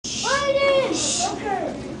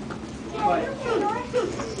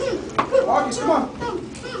puppies, come on.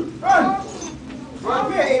 Run.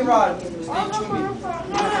 Come here, A-Rod.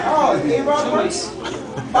 Oh, A-Rod runs.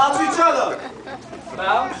 Bow to each other.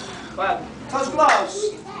 Bow. Clap. Touch gloves.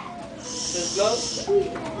 Touch gloves.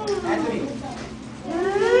 Anthony.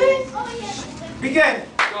 Begin.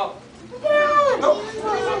 Go. Nope.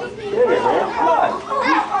 Get it, man. Come on.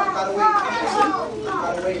 Gotta wait.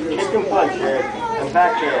 Gotta wait. Kick and punch, man. And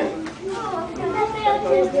backhand.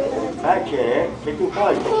 Backhand. Kick and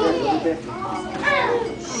punch.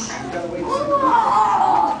 Gotta wait.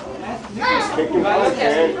 Kick and punch,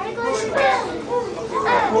 man.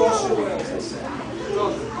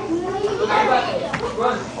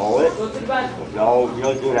 Run. Hold it. Go to the back. No, you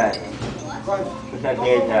don't do that. Put that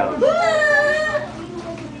hand down.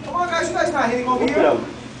 Come on, guys. You guys not hitting over Look at here. him.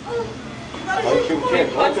 Punch him,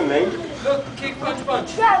 kick. Punch him, mate. Look, kick, punch, punch.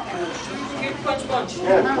 Kick, punch, punch.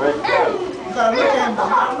 Yeah, Fred. You gotta look at him.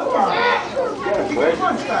 Look at him. Yeah, Kick Fred. and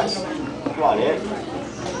punch, guys. Come on, Ed.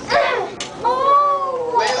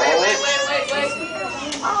 Wait.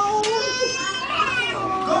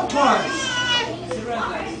 Good punch.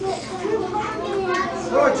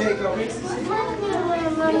 Go, Jacob.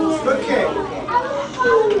 Good kick.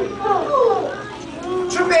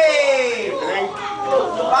 Trippy.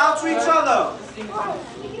 Bow to each other.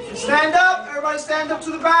 Stand up. Everybody stand up to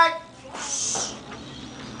the back. Stand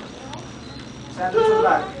up to the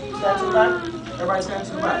back. Stand to the back. Everybody stand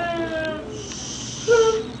to the back.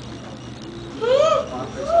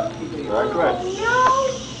 Right, Fred.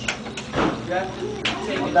 You have to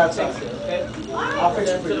take it. That's Fix it. it, okay? I'll fix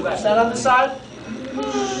it for To the you. back. Stand on the side.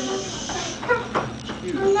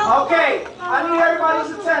 Okay, I need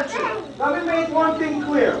everybody's attention. Let me make one thing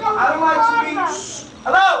clear. I don't like to be...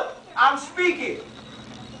 Hello, I'm speaking.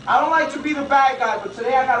 I don't like to be the bad guy, but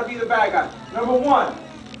today I gotta be the bad guy. Number one,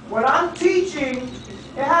 when I'm teaching,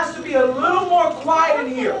 it has to be a little more quiet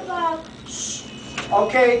in here.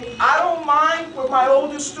 Okay, I don't mind with my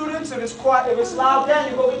older students if it's quiet, if it's loud. Then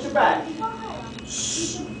you go get your bag.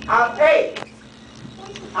 Hey,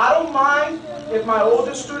 I don't mind if my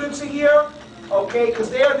older students are here, okay, because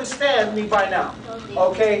they understand me by now.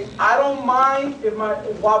 Okay, I don't mind if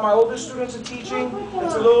while my older students are teaching,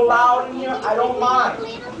 it's a little loud in here. I don't mind.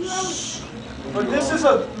 But this is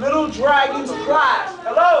a little dragon's class.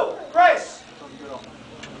 Hello, Chris.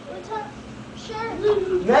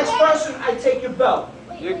 Next person, I take your belt.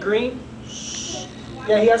 You're green.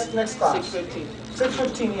 Yeah, he has next class. 6:15.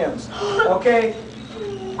 6:15 yens. Okay?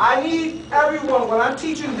 I need everyone, when I'm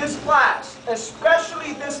teaching this class,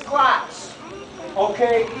 especially this class,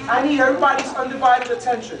 okay, I need everybody's undivided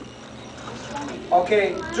attention,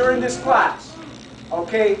 okay, during this class,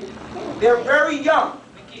 okay? They're very young.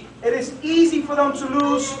 It is easy for them to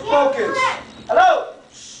lose focus. Hello?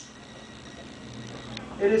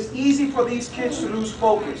 It is easy for these kids to lose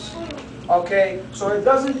focus, okay? So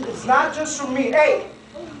it's not just from me. Hey!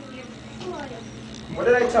 What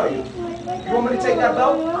did I tell you? You want me to take that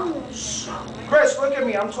belt? Chris, look at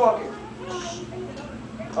me. I'm talking.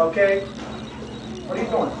 Okay? What are you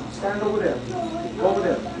doing? Stand over there. Go over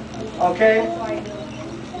there. Okay?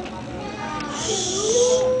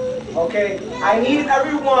 Okay? I need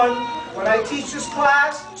everyone, when I teach this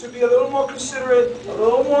class, to be a little more considerate, a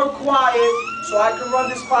little more quiet, so I can run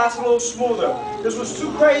this class a little smoother. This was too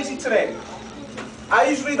crazy today. I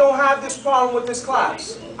usually don't have this problem with this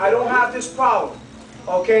class. I don't have this problem.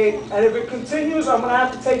 Okay? And if it continues, I'm going to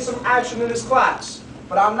have to take some action in this class.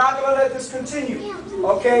 But I'm not going to let this continue.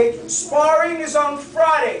 Okay? Sparring is on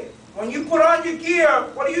Friday. When you put on your gear,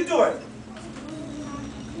 what are you doing?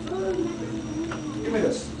 Give me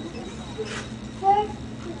this.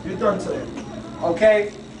 You're done today.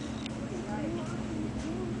 Okay?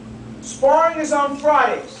 Sparring is on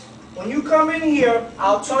Fridays. When you come in here,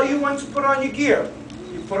 I'll tell you when to put on your gear.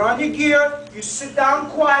 You put on your gear, you sit down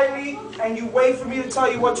quietly, and you wait for me to tell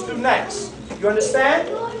you what to do next. You understand?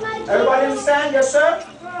 Everybody understand? Yes, sir?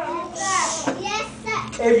 Yes,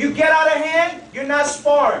 sir. If you get out of hand, you're not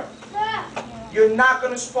sparring. You're not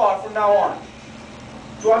going to spar from now on.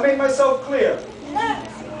 Do I make myself clear?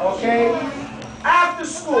 Okay? After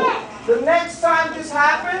school, the next time this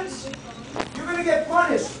happens, you're going to get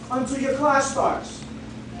punished until your class starts.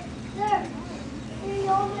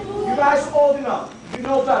 You guys are old enough. You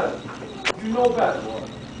know better. You know better.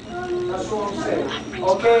 That's what I'm saying.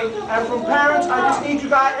 Okay? And from parents, I just need you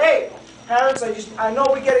guys, hey, parents, I know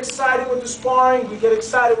we get excited with the sparring, we get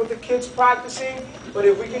excited with the kids practicing, but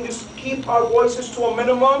if we can just keep our voices to a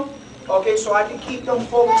minimum, okay, so I can keep them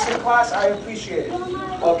focused in class, I appreciate it.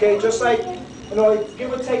 Okay? Just like, you know,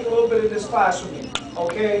 give or take a little bit of this class with me.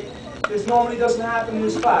 Okay? This normally doesn't happen in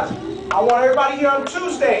this class. I want everybody here on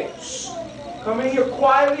Tuesday. Come in here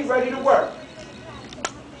quietly, ready to work.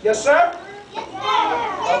 Yes, sir? Yes,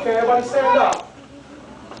 sir. Okay, everybody stand up.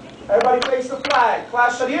 Everybody face the flag.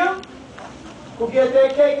 Class Shadir.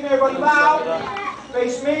 Kugiete cake and everybody bow.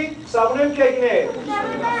 Face me. Sabunim cake and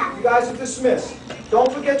egg. You guys are dismissed.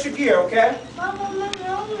 Don't forget your gear, okay?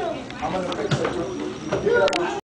 I'm gonna fix it.